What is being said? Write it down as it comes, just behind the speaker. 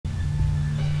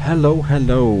Hello,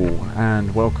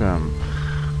 and welcome.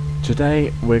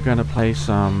 Today we're going to play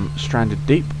some Stranded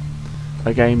Deep,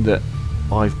 a game that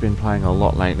I've been playing a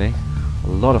lot lately. A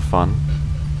lot of fun,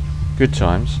 good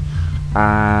times,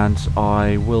 and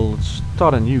I will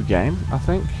start a new game, I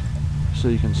think, so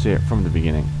you can see it from the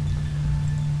beginning.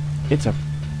 It's a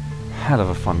hell of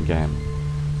a fun game.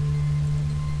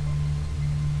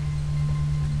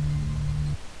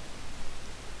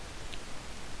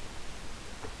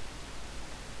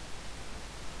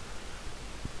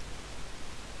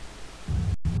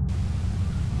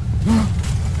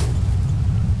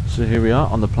 So here we are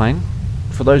on the plane.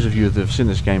 For those of you that have seen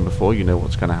this game before, you know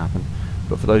what's going to happen.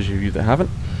 But for those of you that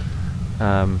haven't,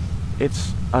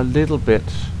 it's a little bit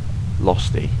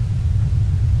losty.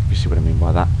 If you see what I mean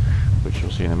by that, which you'll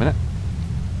see in a minute.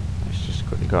 Let's just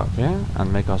quickly go up here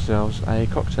and make ourselves a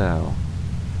cocktail.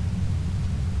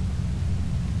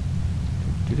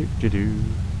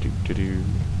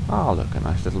 Ah, look, a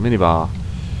nice little minibar.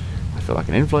 I feel like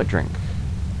an in-flight drink.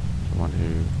 So I want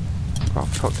to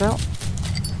craft a cocktail.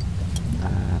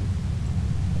 And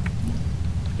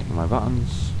clicking my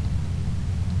buttons.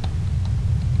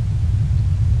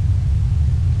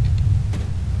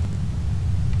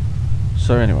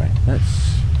 So anyway,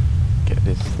 let's get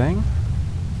this thing.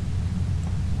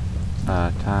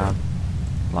 Tab,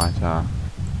 lighter,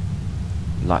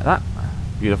 like that.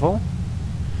 Beautiful.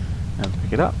 And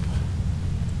pick it up.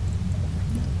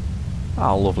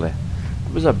 Ah, lovely.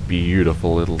 It was a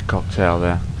beautiful little cocktail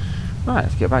there. Right,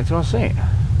 let's get back to our seat.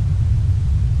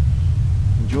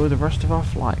 Enjoy the rest of our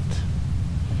flight.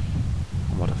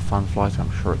 And what a fun flight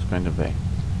I'm sure it's going to be.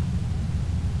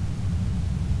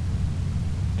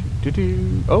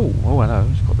 Oh, hello.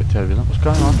 It's got a bit turbulent. What's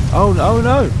going on? Oh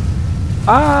no!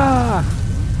 Ah!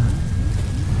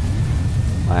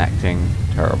 My acting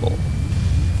terrible.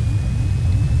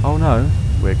 Oh no,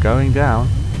 we're going down.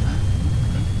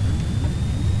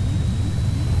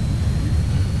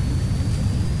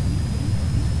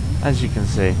 As you can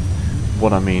see,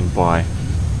 what I mean by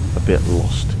a bit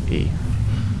lost-y.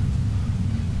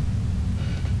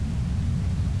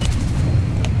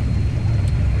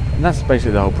 And that's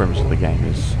basically the whole premise of the game,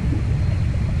 is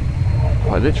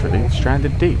quite literally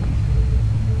stranded deep.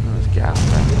 Let's get out of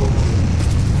there.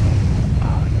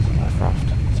 Oh, there's a life raft.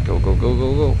 Let's go.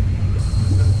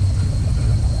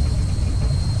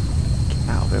 Get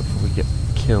out of it before we get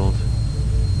killed.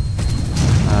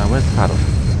 Where's the paddle?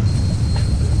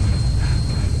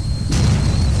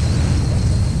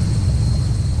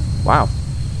 Wow,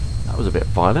 that was a bit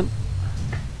violent.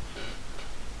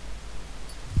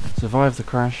 Survived the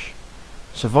crash,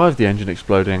 survived the engine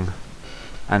exploding,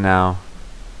 and now,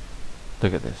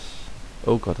 look at this.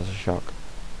 Oh god, there's a shark.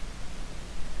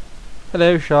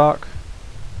 Hello, shark.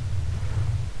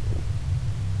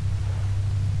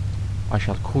 I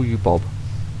shall call you Bob.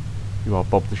 You are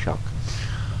Bob the shark.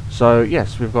 So,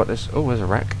 yes, we've got this. Oh, there's a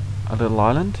wreck. A little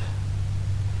island.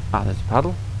 Ah, there's a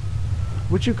paddle.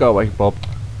 Would you go away, Bob?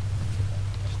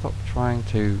 Stop trying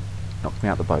to knock me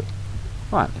out the boat.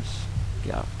 Right, let's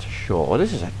get up to shore. Well,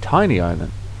 this is a tiny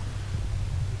island.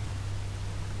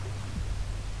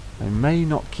 I may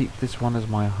not keep this one as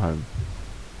my home.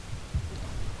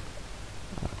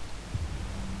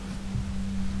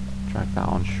 Drag that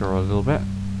on shore a little bit.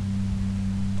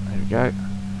 There we go.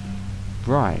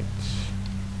 Right.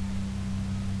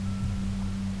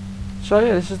 So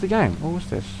yeah, this is the game. What was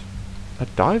this? A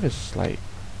diver's slate.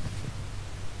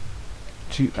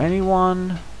 To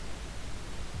anyone,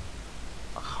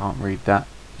 I can't read that.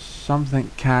 Something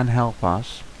can help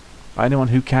us. Anyone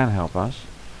who can help us.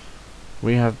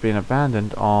 We have been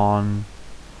abandoned on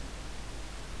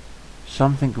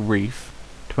something reef,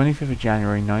 25th of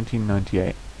January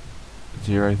 1998,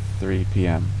 03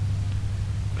 PM.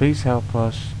 Please help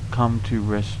us. Come to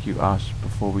rescue us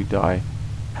before we die.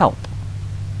 Help.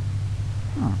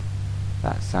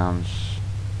 That sounds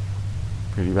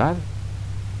pretty bad.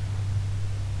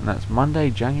 And that's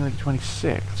Monday, January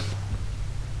 26th,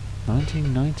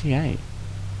 1998.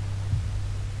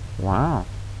 Wow.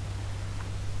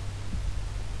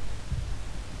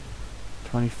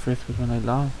 25th was when they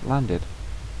landed.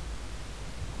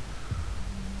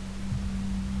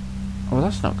 Oh,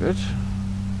 that's not good.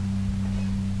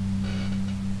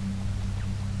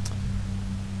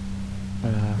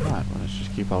 Right, well, let's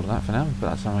just keep hold of that for now and put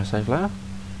that somewhere safe later,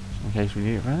 just in case we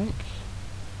need it for anything.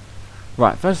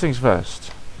 Right, first things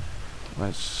first.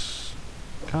 Let's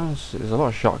there's a lot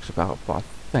of sharks about, but I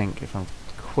think if I'm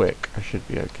quick I should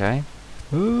be okay.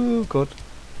 Oh god.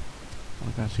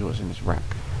 I'm going to see what's in this rack.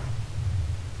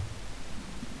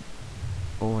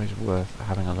 Always worth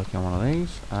having a look in one of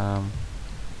these.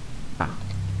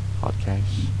 Hard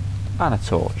case. And a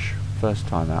torch. First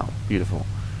time out. Beautiful.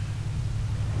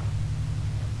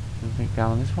 Anything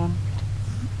down on this one?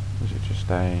 Or is it just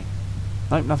a...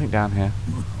 Nope, nothing down here.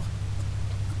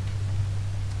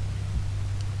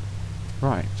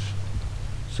 Right.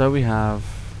 So we have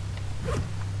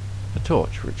a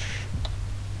torch, which...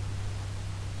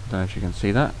 I don't know if you can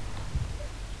see that.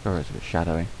 Oh, it's a bit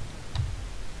shadowy.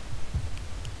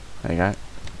 There you go.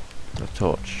 A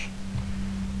torch.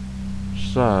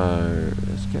 So,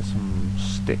 let's get some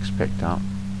sticks picked up.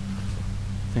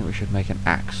 I think we should make an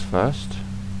axe first.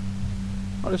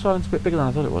 Oh, this island's a bit bigger than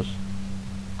I thought it was.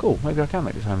 Cool, maybe I can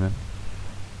make this home then.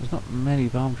 There's not many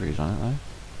palm trees on it though.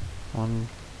 1,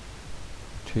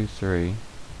 2, 3,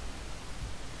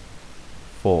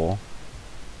 4.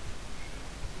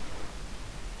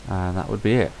 And that would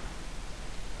be it.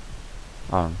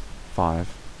 Oh,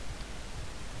 5.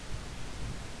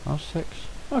 Oh, 6.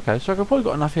 Okay, so I've probably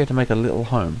got enough here to make a little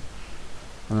home.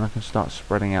 And then I can start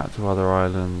spreading out to other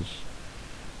islands.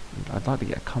 I'd like to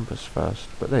get a compass first,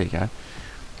 but there you go.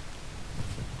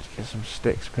 Let's get some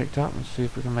sticks picked up and see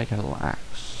if we can make a little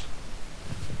axe.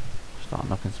 Start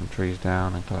knocking some trees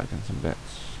down and collecting some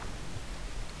bits.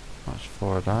 That's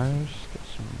 4 of those. Get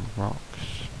some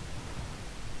rocks.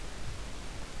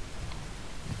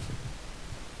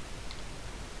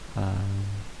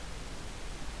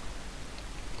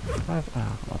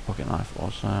 My pocket knife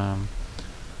was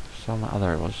somewhere. Oh,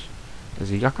 there it was.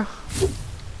 There's a yucca.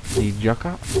 Need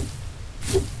yucca.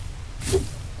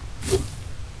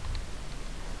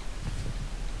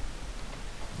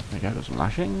 There we go, got some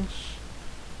lashings.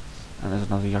 And there's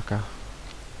another yucca.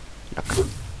 Yucca.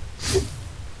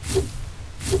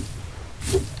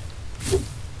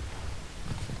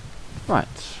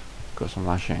 Right, got some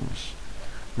lashings.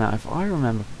 Now, if I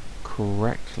remember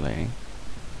correctly,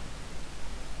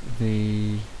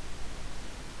 the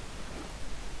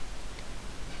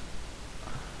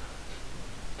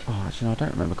actually no, I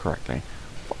don't remember correctly.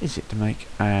 What is it to make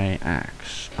a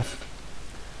axe?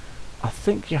 I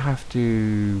think you have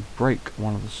to break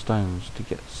one of the stones to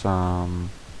get some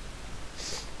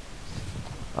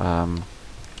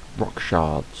rock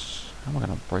shards. How am I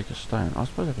going to break a stone? I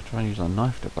suppose I could try and use a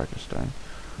knife to break a stone.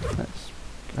 Let's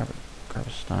grab a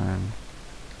stone,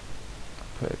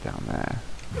 put it down there.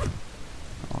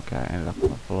 Okay, ended up on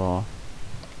the floor.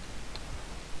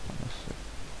 Let's see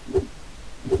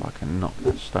if I can knock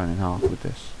that stone in half with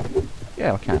this.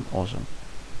 Yeah, I can. Awesome.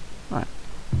 Right.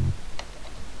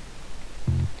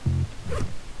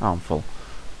 Oh, I'm full.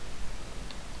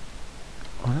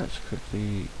 Well, let's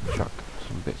quickly chuck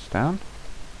some bits down.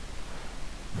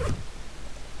 Can't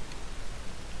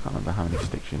remember how many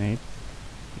sticks you need.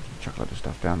 You can chuck a lot of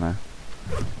stuff down there.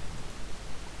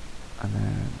 And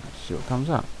then let's see what comes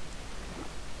up.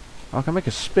 I can make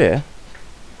a spear.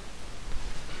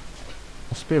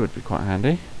 A spear would be quite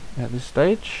handy at this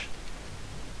stage.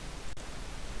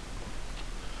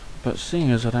 But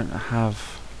seeing as I don't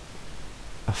have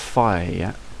a fire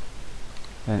yet,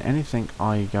 then anything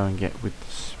I go and get with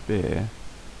the spear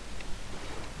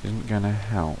isn't going to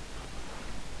help.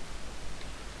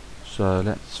 So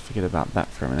let's forget about that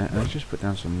for a minute. Let's just put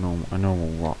down some normal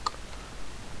rock.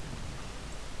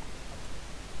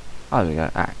 Oh, there we go.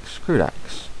 Axe. Crude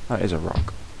axe. Oh, it is a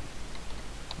rock.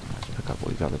 Let's pick up all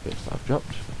these other bits that I've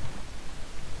dropped.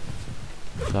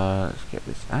 So let's get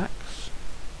this axe.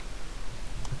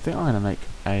 I think I'm going to make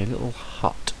a little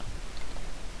hut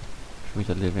for me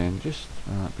to live in. Just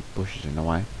big bushes in the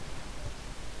way.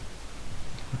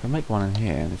 I can make one in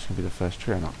here, and this can be the first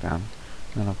tree I knock down.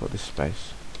 And then I've got this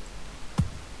space.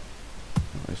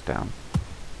 Put this down.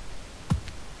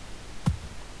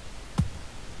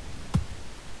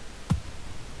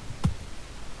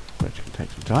 Which can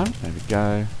take some time. There we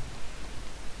go.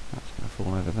 That's going to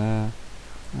fall over there.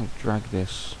 I'm going to drag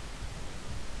this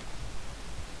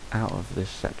out of this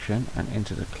section and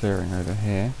into the clearing over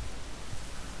here.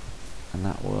 And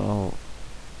that will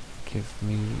give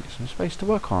me some space to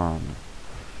work on.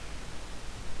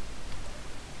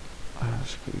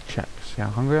 Let's quickly check, see how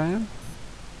hungry I am.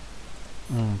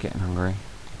 I'm getting hungry.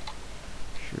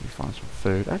 Should we find some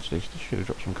food? Actually, I should have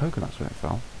dropped some coconuts when it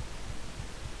fell.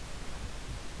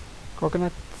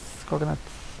 Coconuts. I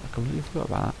completely forgot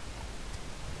about that.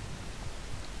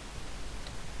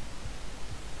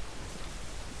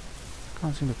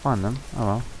 Can't seem to find them. Oh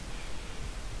well.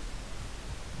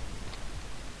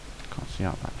 Can't see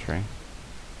out that tree.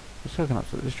 There's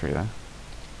coconuts at this tree though.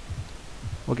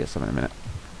 We'll get some in a minute.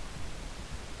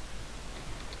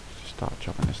 Let's just start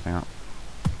chopping this thing up.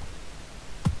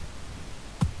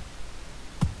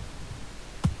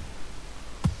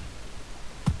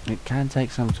 It can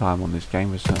take some time on this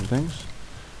game with certain things,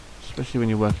 especially when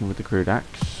you're working with the crude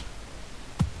axe.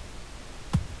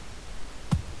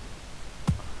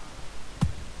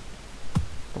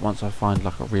 But once I find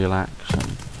like a real axe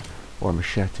or a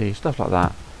machete, stuff like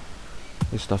that,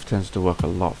 this stuff tends to work a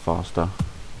lot faster.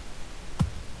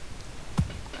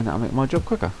 And that'll make my job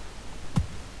quicker.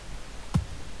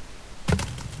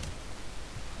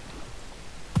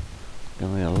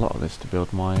 Gonna need a lot of this to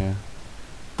build my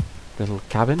little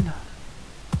cabin.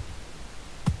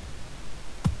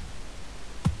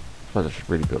 I suppose I should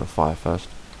really build a fire first.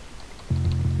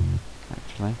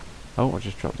 Actually. Oh, I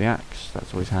just dropped the axe.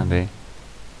 That's always handy.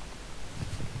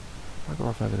 I'll go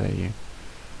off over there, you.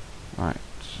 Right.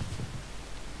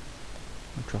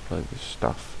 I'll drop a load of this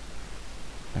stuff.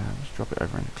 Let's drop it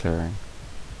over in the clearing.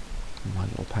 In my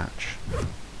little patch.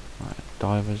 Right,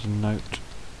 diver's note.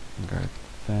 And go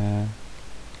there.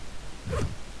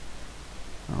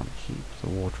 I'll keep the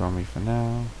water on me for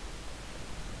now.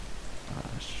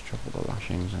 Let's just drop all the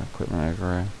lashings and equipment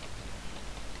over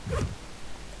here.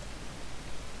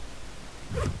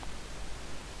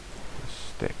 The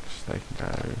sticks, they can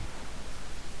go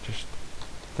just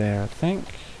there, I think.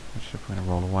 Which if we're going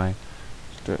to roll away,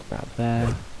 let's do it about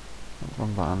there.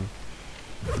 Wrong button.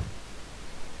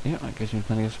 Yeah, that gives me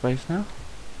plenty of space now.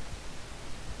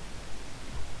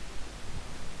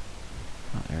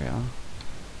 Oh, there we are.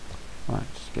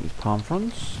 Right, just get these palm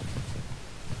fronds.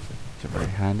 These are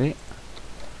very handy.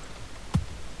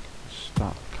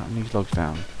 Start cutting these logs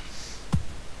down.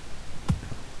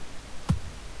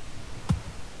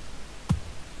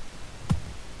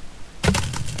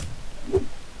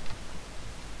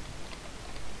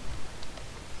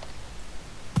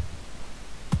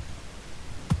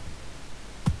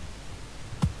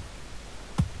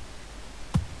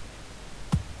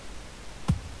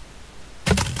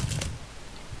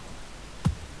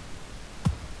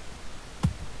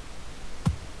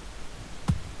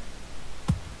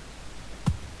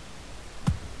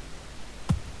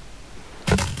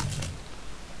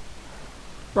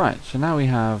 Right, so now we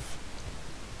have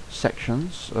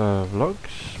sections of logs,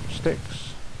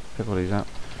 sticks. Pick all these up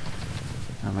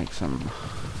and make some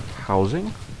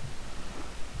housing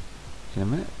in a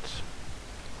minute.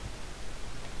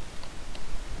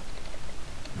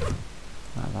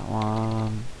 That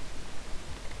one.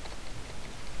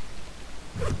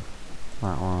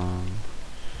 That one.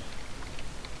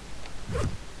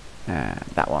 And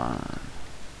that one.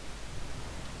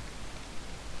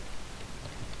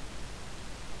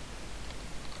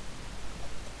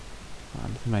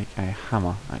 To make a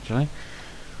hammer, actually.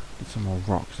 Need some more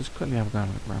rocks. Let's quickly have a go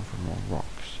and look around for more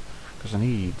rocks. Because I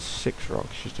need 6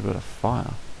 rocks just to build a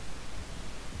fire.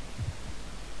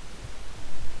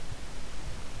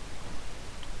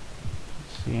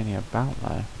 Don't see any about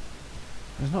though.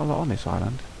 There's not a lot on this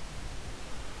island.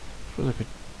 I suppose I could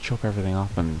chop everything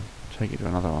up and take it to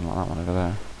another one like that one over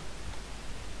there.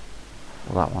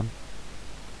 Or that one.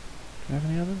 Do we have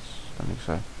any others? Don't think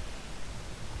so.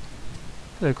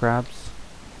 Hello crabs.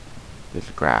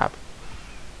 Little crab.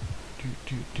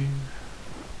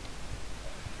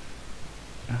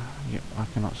 Yep, I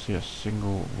cannot see a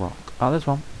single rock. Oh, there's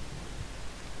one.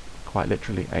 Quite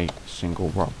literally a single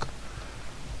rock.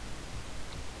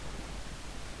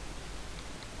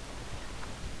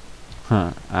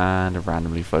 Huh, and a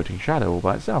randomly floating shadow all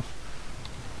by itself.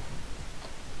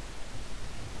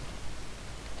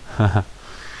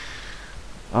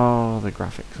 Oh, the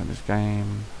graphics in this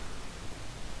game.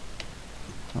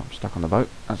 Oh, I'm stuck on the boat.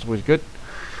 That's always good.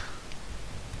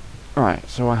 Right,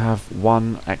 so I have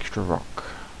 1 extra rock.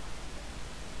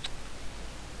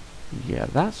 Yeah,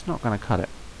 that's not going to cut it.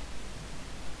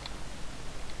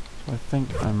 So I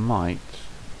think I might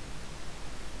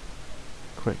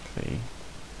quickly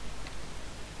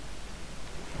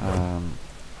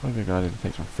probably a good idea to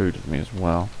take some food with me as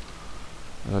well,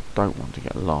 because I don't want to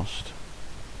get lost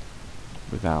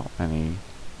without any...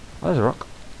 Oh, there's a rock.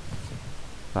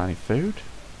 Without any food.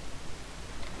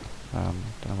 Don't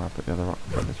know where I put the other rock,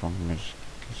 but this one can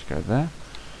just go there.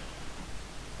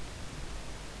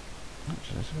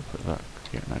 Actually, let's have a quick look.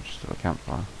 Yeah, no, just a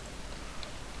campfire.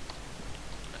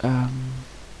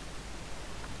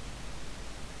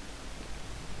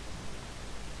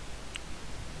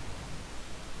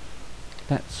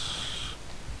 Let's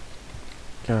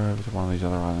go over to one of these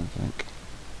other islands, I think.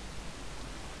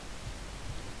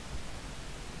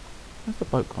 Where's the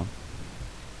boat gone?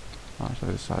 Oh, it's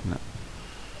over this side, isn't it?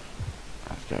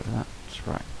 Let's go over that. That's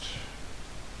right.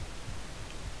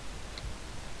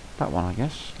 That one, I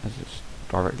guess, as it's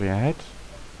directly ahead.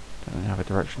 Don't really have a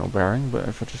directional bearing, but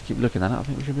if I just keep looking at it, I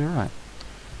think we should be alright.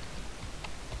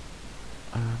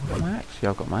 I've got my axe? Yeah,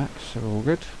 I've got my axe, so we're all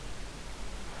good.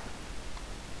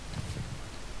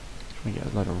 Just get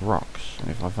a load of rocks, and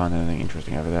if I find anything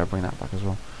interesting over there, I'll bring that back as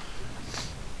well.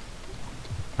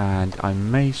 and I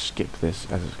may skip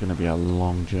this as it's going to be a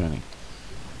long journey.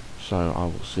 So I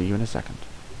will see you in a second.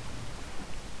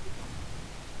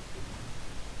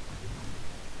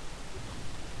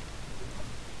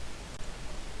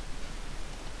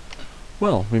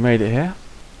 Well, we made it here.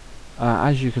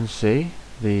 As you can see,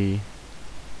 it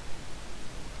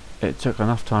took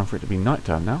enough time for it to be night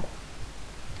time now.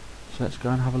 So let's go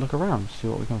and have a look around, see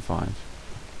what we can find.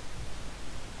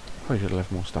 Probably should have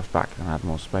left more stuff back and had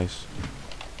more space.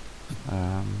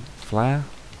 Flare.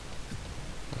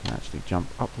 I can actually jump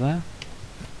up there,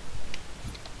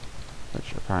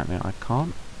 which apparently I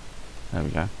can't. There we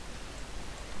go.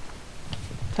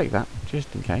 Take that,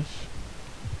 just in case.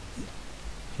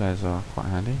 Flares are quite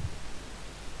handy.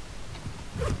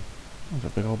 There's a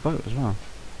big old boat as well.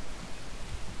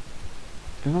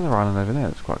 There's another island over there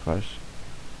that's quite close.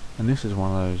 And this is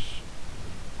one of those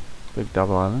big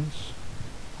double islands.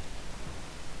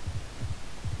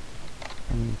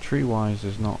 I mean, tree-wise,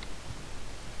 there's not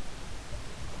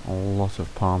a lot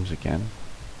of palms again.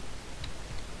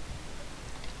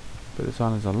 But this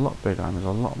island's a lot bigger and there's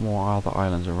a lot more other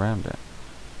islands around it.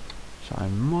 So I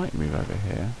might move over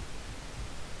here.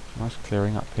 Nice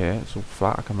clearing up here, it's all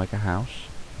flat, I can make a house.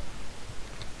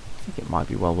 I think it might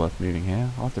be well worth moving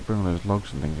here. I'll have to bring all those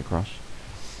logs and things across.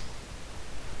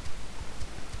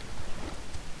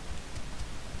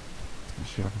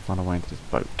 Let's see if I can find a way into this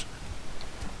boat.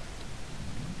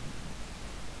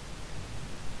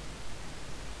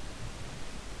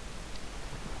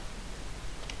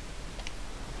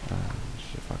 Let's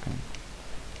see if I can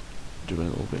do a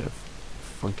little bit of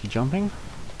funky jumping.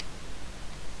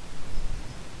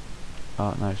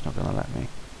 Oh no, it's not going to let me.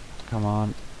 Come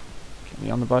on. Get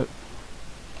me on the boat.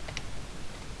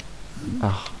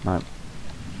 Oh, no.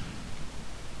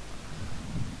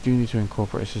 Do need to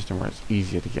incorporate a system where it's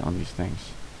easier to get on these things.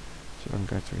 See if I can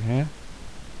go through here.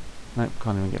 Nope,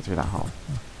 can't even get through that hole.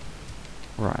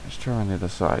 Right, let's try on the other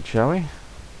side, shall we?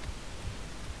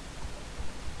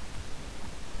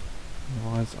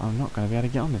 Otherwise, I'm not going to be able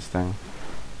to get on this thing.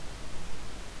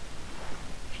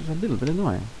 Which is a little bit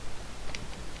annoying.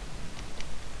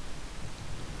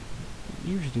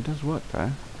 Usually does work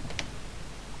though.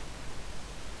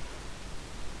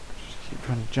 Just keep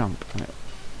trying to jump and it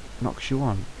knocks you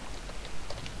on.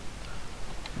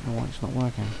 I don't know why it's not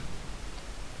working.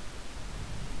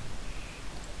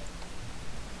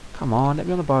 Come on, let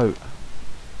me on the boat.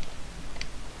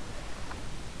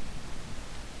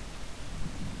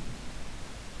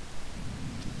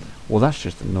 Well, that's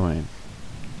just annoying.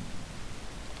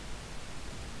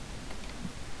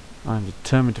 I'm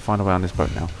determined to find a way on this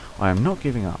boat now. I am not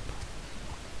giving up.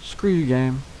 Screw you,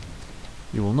 game.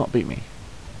 You will not beat me.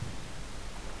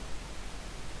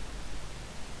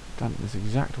 Done it this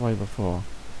exact way before.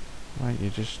 Right, you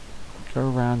just go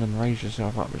around and raise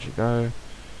yourself up as you go.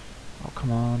 Oh,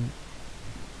 come on.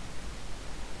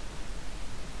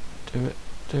 Do it,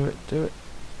 do it, do it.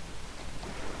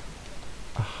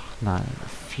 Oh, no, it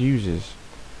fuses.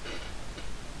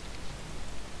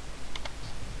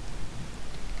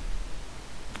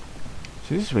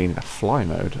 See, this is really a fly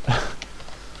mode. That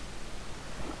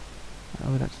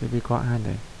would actually be quite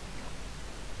handy.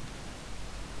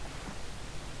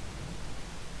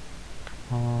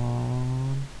 Come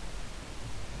on.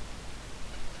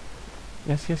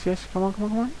 Yes, yes, yes. Come on, come on,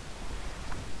 come on.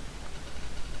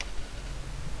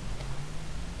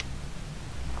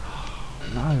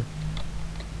 Oh, no.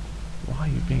 Why are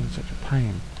you being such a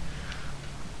pain?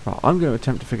 Right, I'm going to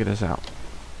attempt to figure this out.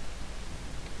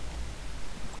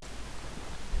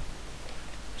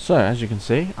 So, as you can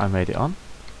see, I made it on.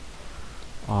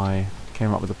 I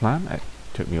came up with a plan. It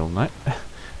took me all night,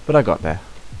 but I got there.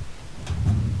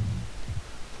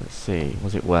 Let's see,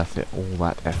 was it worth it, all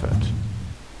that effort?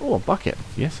 Oh, a bucket.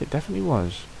 Yes, it definitely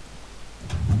was.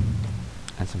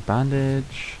 And some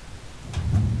bandage.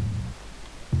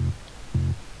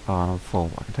 Oh, and I'm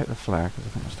full. I can take the flare because I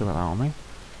think I've still got that on me.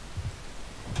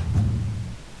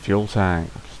 Fuel tank.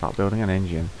 I can start building an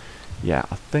engine. Yeah,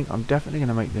 I think I'm definitely going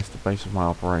to make this the base of my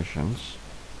operations.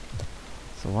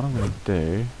 So what I'm going to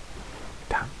do...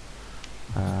 Damn.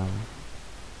 I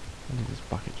need this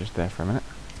bucket just there for a minute.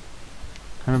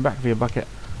 Coming back for your bucket.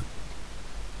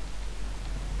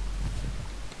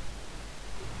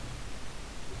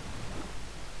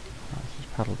 Let's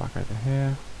just paddle back over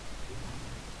here.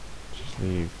 Just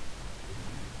leave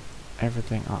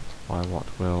everything up by what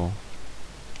will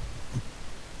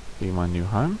be my new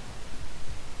home.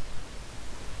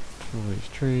 All these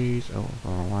trees, oh,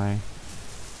 gone away.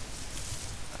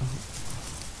 Oh.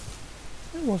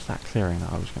 Where was that clearing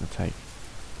that I was going to take?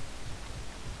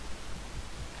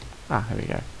 Ah, here we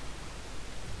go.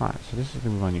 Right, so this is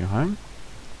going to be my new home.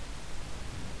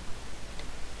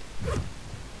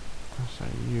 So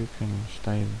you can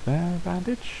stay there,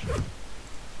 bandage.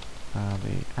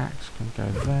 The axe can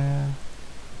go there.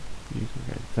 You can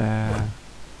go there.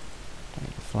 Don't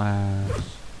need the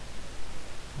flares.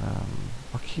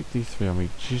 I'll keep these 3 on me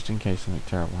just in case something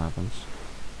terrible happens.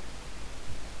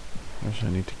 I also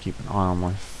need to keep an eye on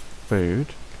my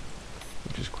food,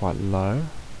 which is quite low.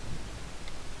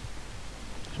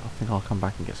 So I think I'll come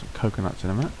back and get some coconuts in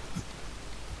a minute.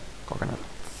 Coconuts.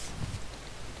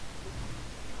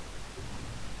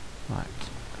 Right,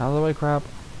 out of the way, crab.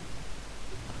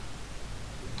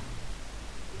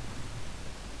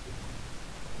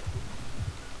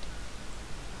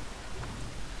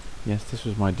 Yes, this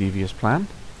was my devious plan.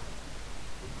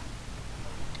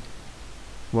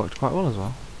 Worked quite well as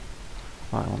well.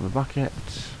 Right, I want the bucket.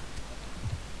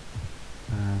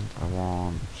 And I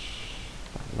want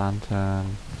that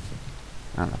lantern.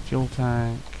 And a fuel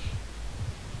tank.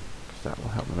 Because that will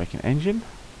help me make an engine.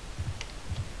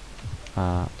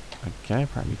 Okay,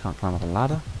 apparently you can't climb up a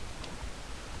ladder.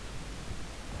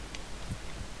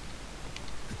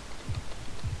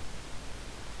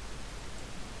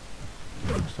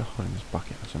 I'm still holding this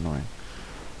bucket, that's annoying.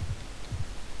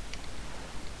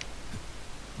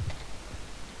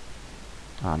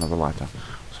 Ah, another lighter.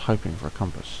 I was hoping for a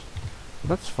compass. But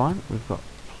that's fine, we've got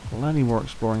plenty more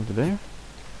exploring to do.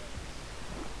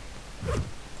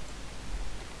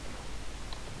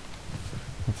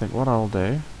 I think what I'll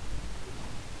do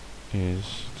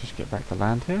is just get back to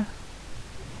land here.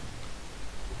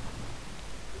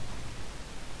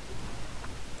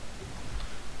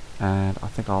 And I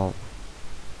think I'll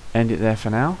end it there for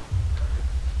now.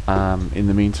 In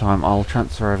the meantime, I'll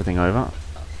transfer everything over.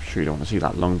 I'm sure you don't want to see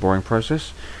that long boring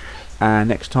process. And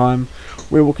next time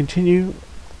we will continue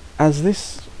as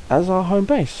our home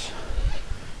base.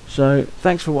 So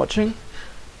thanks for watching.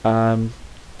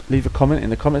 Leave a comment in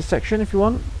the comments section if you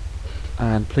want.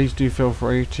 And please do feel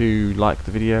free to like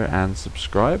the video and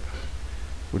subscribe.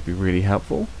 Would be really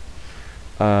helpful.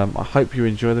 I hope you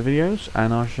enjoy the videos,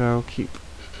 and I shall keep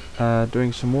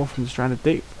doing some more from the Stranded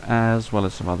Deep, as well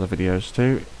as some other videos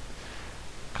too,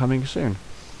 coming soon.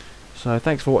 So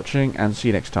thanks for watching, and see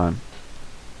you next time.